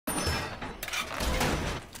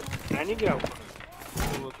मैं नहीं गया ऊपर।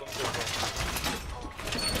 वो तुम देखो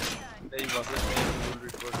नहीं वापस मैं फुल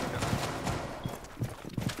रिकॉर्ड करना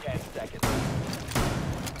 10 seconds.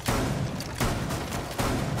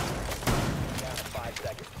 Down to 5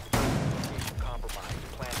 seconds. Location compromised.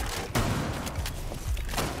 Plan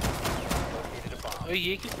located a bomb. अरे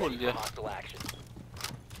ये क्यों खोल दिया? Hostile action.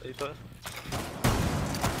 सही तो है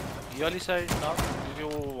ये वाली साइड ना, क्योंकि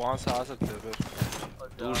वो वहाँ से आ सकते हैं फिर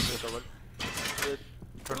दूर से। डबल ये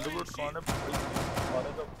थंडरबर्ड कौन है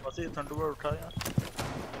मारे तो बस ये थंडरबर्ड उठा यार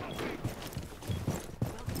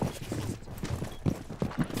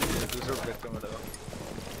दूसरे ब्रेक में लगा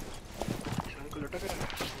शन को लटक रहा है।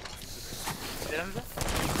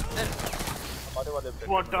 हमारे वाले ब्रेक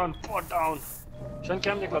फॉट डाउन शन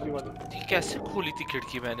क्या हमने क्लब वाला ये कैसे खोली थी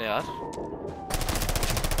खिड़की मैंने यार?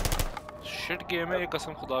 शिट गेम है ये,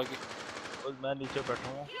 कसम खुदा की। बस मैं नीचे बैठा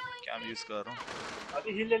हूँ क्या यूज कर रहा हूँ आदि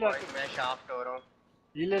हिल ले ला मैं शाफ्ट हो रहा हूँ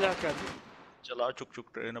हिल ले ला क्या चला चुक चुक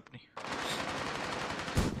ट्रेन अपनी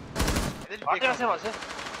आते ऐसे वहां से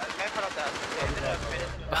मैं खड़ा था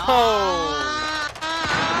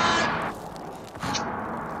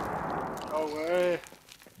ओए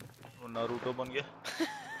वो नारुतो बन गया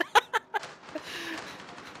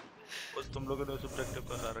बस तुम लोगों ने उस ऑब्जेक्टिव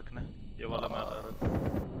का ख्याल रखना है ये वाला मैं ख्याल रखूँ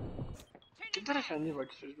किधर है शानी व्हाइट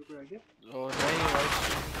स्टेज पे कोई आ गया ओ नहीं वाइट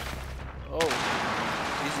ओह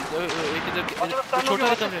इजी एक इधर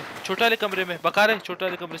छोटा वाले कमरे में बका रहे, छोटा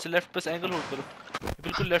वाले कमरे से लेफ्ट पे एंगल होल्ड करो,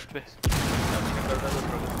 बिल्कुल लेफ्ट पे।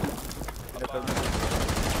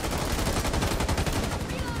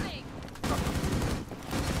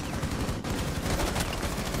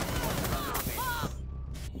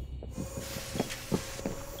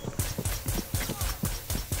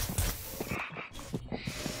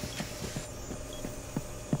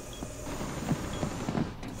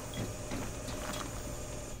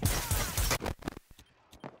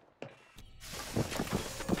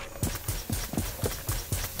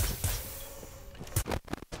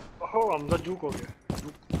 हमजा जूक हो गया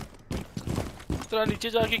तेरा नीचे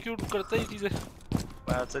जाके क्यों करता है ये चीजें?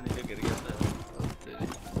 मैं ऐसे नीचे गिर गया था तेरे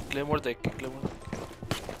क्लेमोर देख के claymore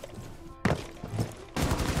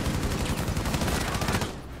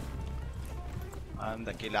I am the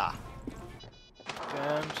killer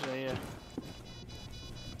camp नहीं है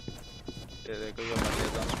ये देखो ये मर गया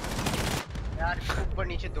था यार ऊपर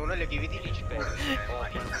नीचे दोनों लगी हुई थी नीचे पे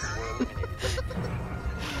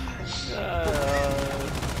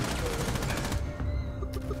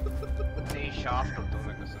शाफ्ट होता हूँ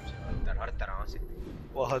मैं कसम से हर तरह से।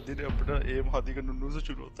 वो हादी ने अपना एम हादी का नुन्नू से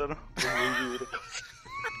शुरू होता है ना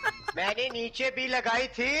मैंने नीचे भी लगाई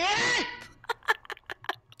थी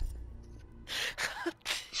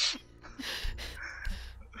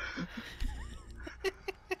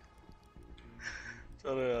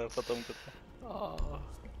चलो यार खत्म करते हैं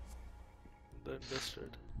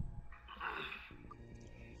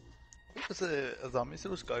वैसे अज़ामी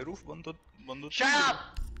से स्काई रूफ बंद शट अप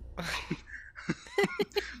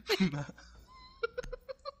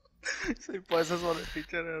सही पैसेस वाले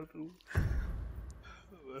टीचर है यार तू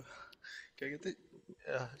क्या कहते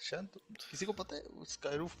शायद किसी को पता है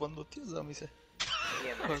स्काई रूफ बंद होती है अज़ामी से?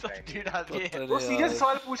 वो सीरियस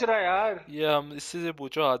सवाल पूछ रहा है यार। ये हम इससे से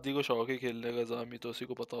पूछो हादी को शौक है खेलने का अज़ामी, तो उसी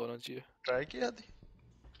को पता होना चाहिए। ट्राई किया हादी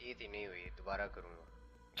की थी नहीं हुई दोबारा करूंगा।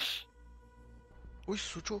 ओए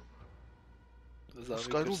सोचो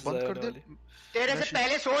स्काई रूफ बंद कर दे तेरे से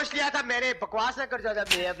पहले सोच लिया था मैंने बकवास ना कर ज्यादा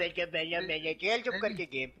मैं खेल चुप करके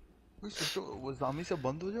गेम। ओए सोचो वो जामी से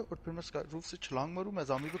बंद हो जाए और फिर मैं स्काई रूफ से छलांग मारूं मैं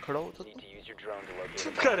जामी पे खड़ा होता तो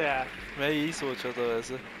चुप कर यार मैं यही सोचा था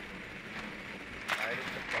वैसे।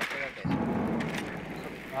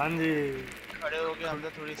 हां जी खड़े हो गए हम तो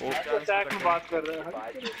थोड़ी अटैक में बात कर रहे हैं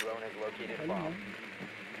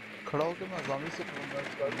खड़ा होके मैं जामी से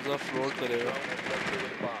हमजा फ्लोट करेगा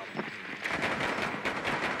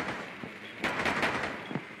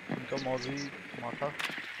इनका मौजी माथा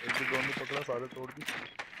एक भी गोंद पकड़ा सारे तोड़ दी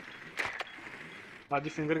आदि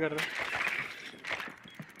फिंगर कर रहा है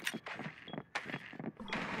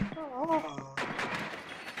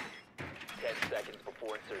 10 seconds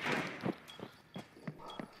before insertion.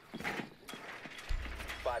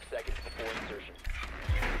 5 seconds before insertion.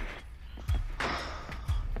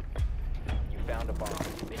 You found a bomb.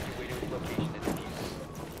 Make your way to its location and defuse it.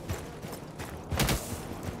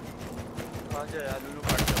 आ जा यार लुलु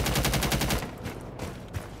काट जा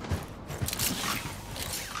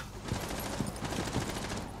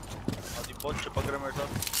आदि बहुत चिपक रहा मेरे साथ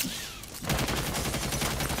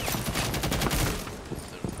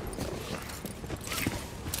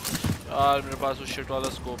यार मेरे पास वो शिट वाला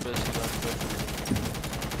स्कोप है इसके बाद पे।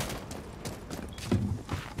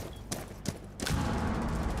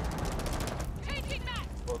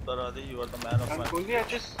 बता रहा था, you are the man of my खोल दिया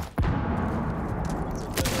एचएस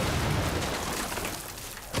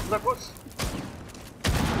ना कुछ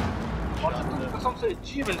और तुम कसम से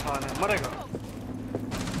अजीब इंसान है, मरेगा।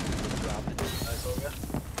 ऐसा हो गया।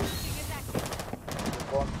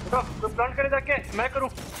 उठो, तो प्लांट करे जाके मैं करूं।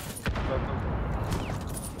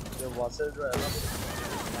 ये वासे जो है ना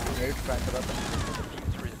नेट फेंक रहा था।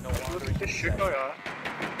 ये शिट हो यार।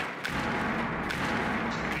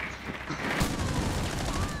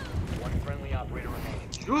 One friendly operator remaining.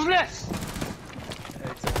 Useless.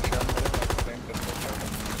 एक सेकंड में फेंक करता था।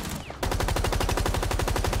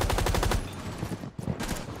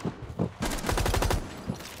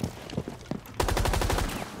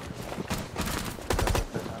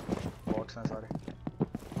 बॉट्स हैं सारे।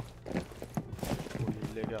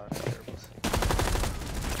 लेके आ रहे हैं मेरे पास।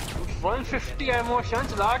 150 एमो शन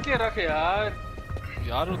चला के रख यार।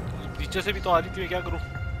 यार पीछे से भी तो आ रही थी, मैं क्या करूं?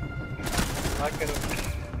 क्या करूं?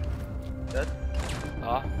 यार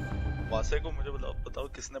हाँ वासे को मुझे बताओ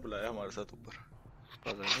किसने बुलाया हमारे साथ ऊपर?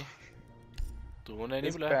 पता नहीं, तूने नहीं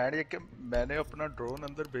इस बुलाया? पैंड यज्ञ मैंने अपना ड्रोन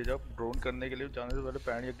अंदर भेजा ड्रोन करने के लिए, जाने से पहले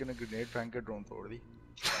पैंड यज्ञ ने ग्रेनेड फेंक के ड्रोन तोड़ दी।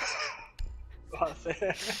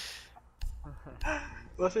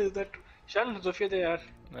 वैसे इज दैट शन जोफिया दे यार।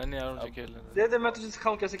 नहीं यार मुझे खेलने दे। दे दे, मैं तुझे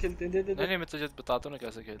सिखाऊं कैसे खेलते हैं। दे दे नहीं मैं तुझे बताता हूँ ना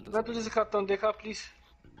कैसे खेलते हैं। मैं तुझे सिखाता हूँ, देखा please.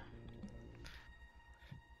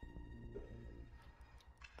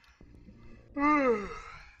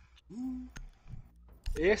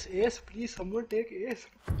 S please someone take S.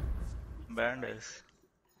 Band S.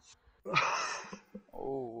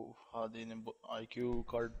 ओह हादी ने आईक्यू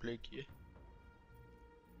कार्ड प्ले किए।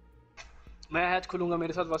 मैं हैच खोलूंगा,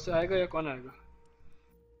 मेरे साथ वासे आएगा या कौन आएगा?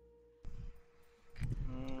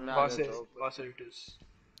 वासे इट इज।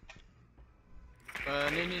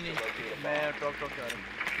 नहीं मैं टॉप जा रहा हूँ।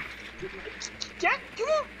 क्या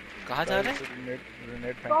क्यों? कहाँ जा रहे हैं?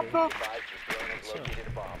 ग्रेनेड फेंक टॉप रहे Advised your drone has located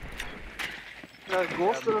a bomb. यार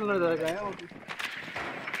गोश्त रोल ना जाएगा यार। हैं।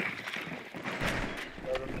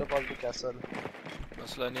 और उनके पास भी कैसल।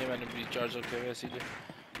 मसला नहीं है, मैंने रिचार्ज रखे हुए इसीलिए।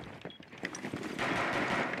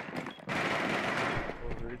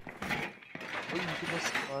 इनके पास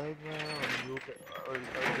फाइव है और म्यूट और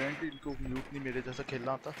अर्जेंट इनको म्यूट नहीं मेरे जैसा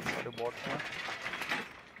खेलना आता, सारे बॉट हैं।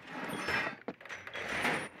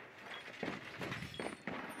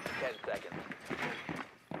 10 seconds.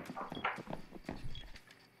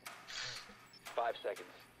 5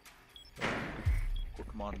 seconds.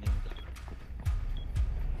 Good morning.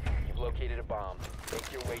 You've located a bomb. Make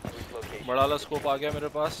your way to its location. बड़ा वाला स्कोप आ गया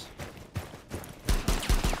मेरे पास।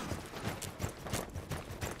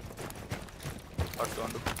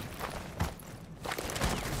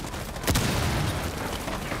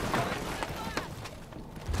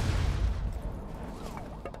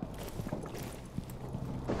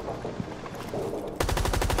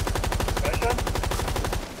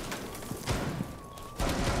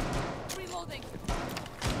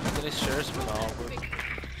 इतने स्टेयर्स बनाओ कोई।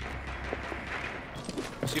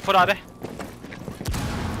 C4 आ रहे हैं।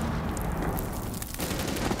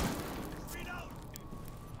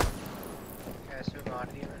 ऐसे मार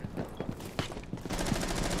दिया मैंने।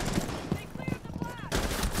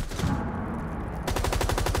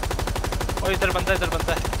 और इधर बनता है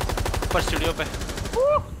ऊपर सीढ़ियों पे।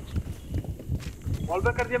 वॉल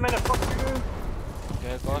बैक कर दिया मैंने। क्या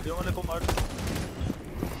कौन? वीडियो वाले को मार।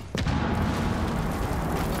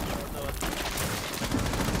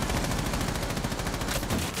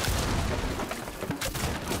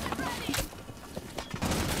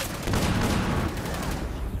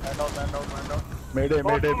 मेडे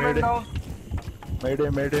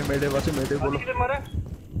वैसे मेडे बोलो।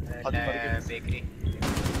 बेकरी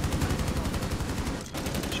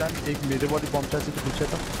शान एक मेरे वाली बॉम्ब से पूछा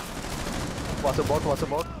था। वहाँ से बहुत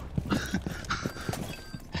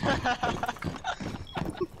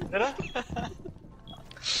तेरा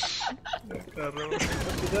कर रहा हूँ।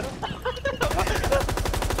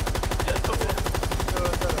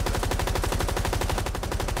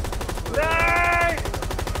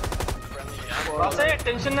 वासे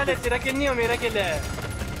टेंशन ना ले, तेरा किल नहीं हो मेरा किल है।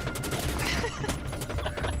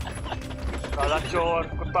 काला चोर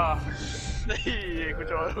कुत्ता। नहीं ये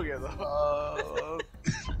कुछ और हो गया था।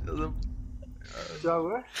 क्या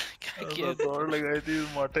हुआ? क्या किया? दौड़ लगाई थी इस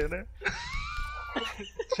मोटे ने।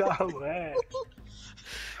 क्या हुआ है?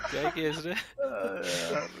 क्या किया इसने?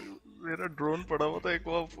 मेरा ड्रोन पड़ा हुआ था एक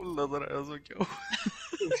वहाँ फुल नजर आया, सो क्या हुआ?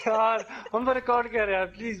 यार हम तो रिकॉर्ड कर रहे हैं यार,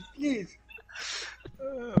 प्लीज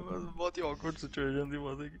बस बहुत ही awkward सिचुएशन थी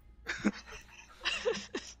वहाँ की।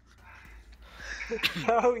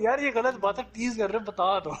 यार ये गलत बात है, टीज कर रहे हैं,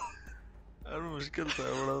 बता दो। यार मुश्किल था,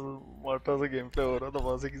 बड़ा मोटा सा गेम प्ले हो रहा था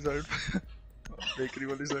वहाँ की साइड पे। बेकरी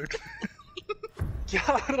वाली साइड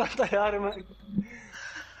क्या कर रहा था यार मैं?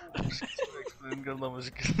 एक्सप्लेन करना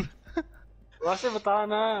मुश्किल। वैसे बता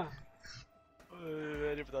ना।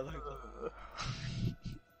 मैं नहीं बता सकता।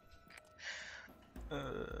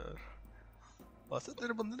 वैसे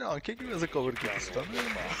तेरे बंदे ने आंखें क्यों ऐसे कवर की इस टाइम?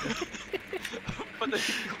 पता नहीं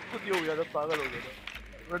खुद ही हो गया था, पागल हो गया था।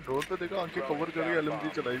 मैं ड्रोन पे देखा आंखें कवर करके एलएमजी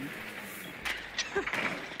चलाई भी।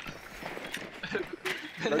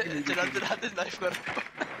 चलाते चलाते नाइफ कर।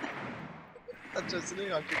 अच्छा इसलिए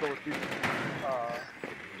आंखें कवर की। हाँ।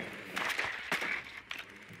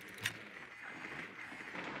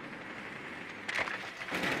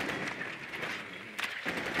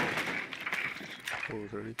 ओ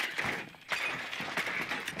सॉरी।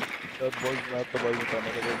 यार बॉय मैं तो भाई बताने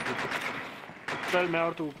लगा इनको। चल मैं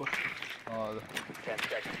और तू ऊपर। हाँ 10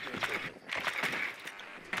 seconds to insertion.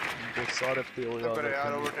 इनको सारे पे हो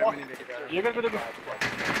यार ओवर टाइम नहीं लेके जा रहा। ये कर देखो।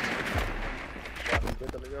 पे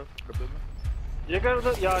चले गया डब्बे में। ये कर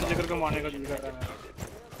उधर यार, ये कर को मारने का दिल कर रहा है।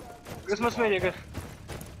 क्रिसमस में ये कर।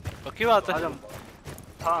 पक्की बात है। आजम।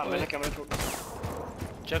 हाँ मैंने कैमरा छोड़।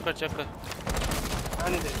 चेक कर।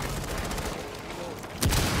 आने दे।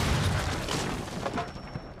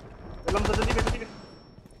 लम तो जल्दी कर।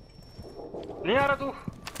 नहीं आ रहा तू।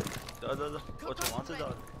 जा अच्छा वहाँ से जा।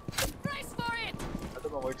 Brace for it! मैं तो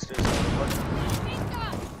मैं वाइट स्टेशन। Finger!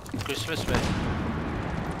 क्रिसमस में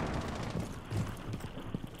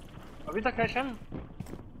अभी तक है शन।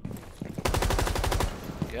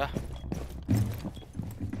 क्या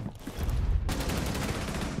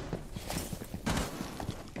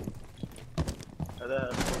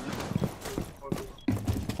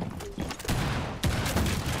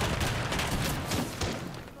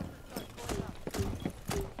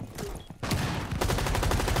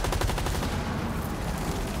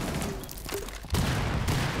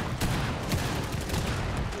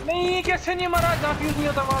नहीं कैसे नहीं मरा? जहाँ फ्यूज नहीं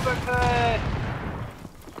होता वहाँ बैठा है।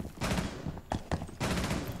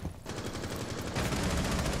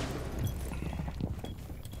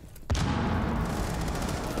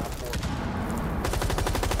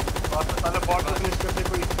 बॉट को फिनिश करते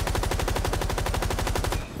कोई।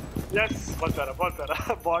 यस बहुत प्यारा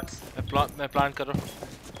बॉट्स। मैं प्लान कर रहा हूँ।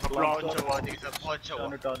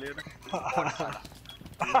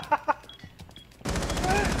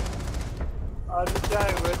 आज क्या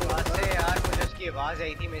है हुए तो वहाँ से यार मुझे उसकी आवाज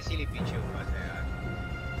आई थी, मैं इसीलिए पीछे हुआ था यार।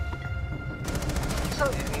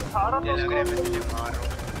 सारा मुझे लग रहा है मैं तुझे मार रहा हूँ।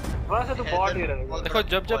 वैसे तो बॉट ही रहेगा। देखो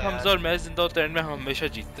जब हमजा और मैं जिंदा होते हैं एंड में हम हमेशा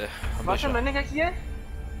जीतते हैं वैसे हमेशा। मैंने क्या किया?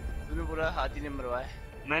 तूने पूरा हाथी ने मरवाया।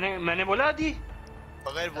 मैंने बोला आदि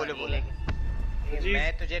बगैर बोले लेकिन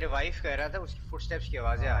मैं तुझे रिवाइव कर रहा था, उसकी फुटस्टेप्स की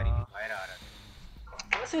आवाजें आ रही थी, बाहर आ रहा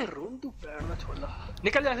था। वैसे रूम तू पैर में छोड़ ला।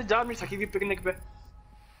 निकल जा, ऐसे जा मेरी सखी की पिकनिक पे।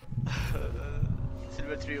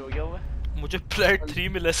 सिल्वर 3 हो गया मैं। मुझे प्लेट 3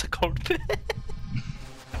 मिला इस अकाउंट पे।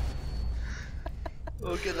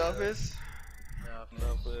 ओके लाफिस।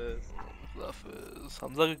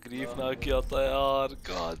 हमजा का ग्रीफ ना किया था यार,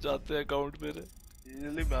 कहाँ जाते हैं अकाउंट मेरे।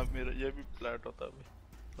 इजीली मैप मेरा ये भी फ्लैट होता है भाई।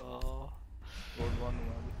 गोल्ड 1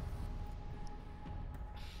 में भी।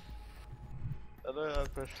 अरे यार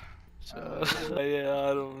फिर ये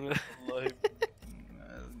यार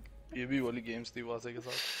ये भी वाली गेम्स थी वासे के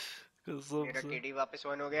साथ। कसम मेरा से केडी वापस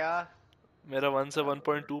 1 हो गया। मेरा 1 से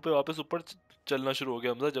 1.2 पे वापस ऊपर चलना शुरू हो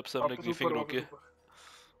गया हमजा, जब से हमने ग्रीफिंग रोकी है।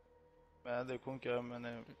 मैं देखूं क्या मैंने।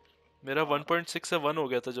 मेरा 1.6 से 1 हो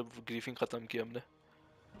गया था जब ग्रीफिंग खत्म की हमने।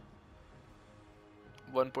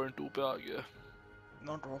 1.2 पे आ गया।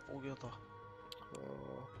 ना ड्रॉप हो गया था।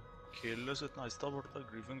 खेलने से इतना आहिस्ता बढ़ता है,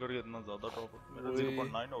 ग्रीफिंग करके इतना ज्यादा ड्रॉप। मेरा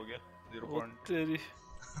 0.9 हो गया।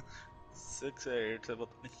 0.6 या 8 से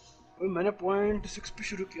पता नहीं। मैंने 0.6 पे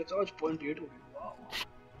शुरू किया था, आज 0.8 हो गया।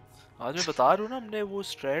 आज मैं बता रहा हूँ ना, हमने वो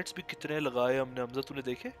स्ट्रैट्स भी कितने लगाए हमने। हमजा तूने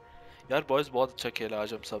देखे यार? बॉयज बहुत अच्छा खेला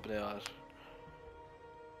आज हम सब ने यार।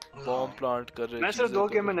 बॉम्ब प्लांट कर रहे। मैं सिर्फ 2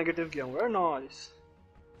 गेम में नेगेटिव किया हूँ यार। नाइस।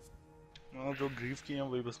 हां जो ग्रीफ किए हैं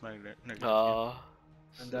वही बस मैं नेगेटिव।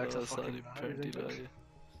 हां दैट्स अ सारी फकिंग पेंटी।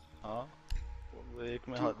 हां वो एक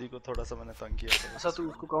में हादी को थोड़ा सा मैंने तंग किया था। अच्छा तू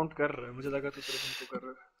उसको काउंट कर रहा है? मुझे लगा तू सिर्फ उनको कर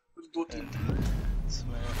रहा है। कुछ 2-3 थे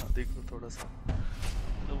इसमें हादी को थोड़ा सा,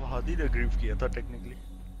 तो वो हादी ने ग्रीफ किया था टेक्निकली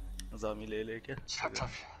जामी ले लेके। अच्छा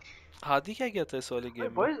हादी क्या किया था इस वाले गेम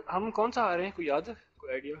में? बॉयज हम कौन सा आ रहे हैं? कोई याद है?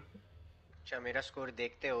 कोई आईडिया? अच्छा मेरा स्कोर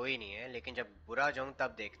देखते हो ही नहीं है, लेकिन जब बुरा जाऊं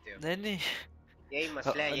तब देखते हो। नहीं यही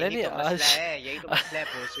मसला है, नहीं, यही तो आज- मसला है, यही तो मसला है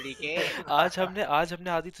भोसड़ी के। आज हमने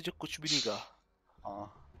हादी तुझे कुछ भी नहीं कहा। हां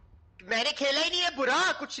मैंने खेला ही नहीं है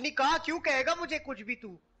बुरा, कुछ नहीं कहा, क्यों कहेगा मुझे कुछ भी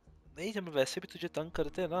तू? नहीं, जब वैसे भी तुझे तंग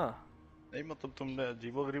करते हैं ना। नहीं मतलब तुमने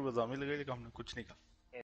अजीबो गरीब जामी लगाई लेकिन हमने कुछ नहीं कहा।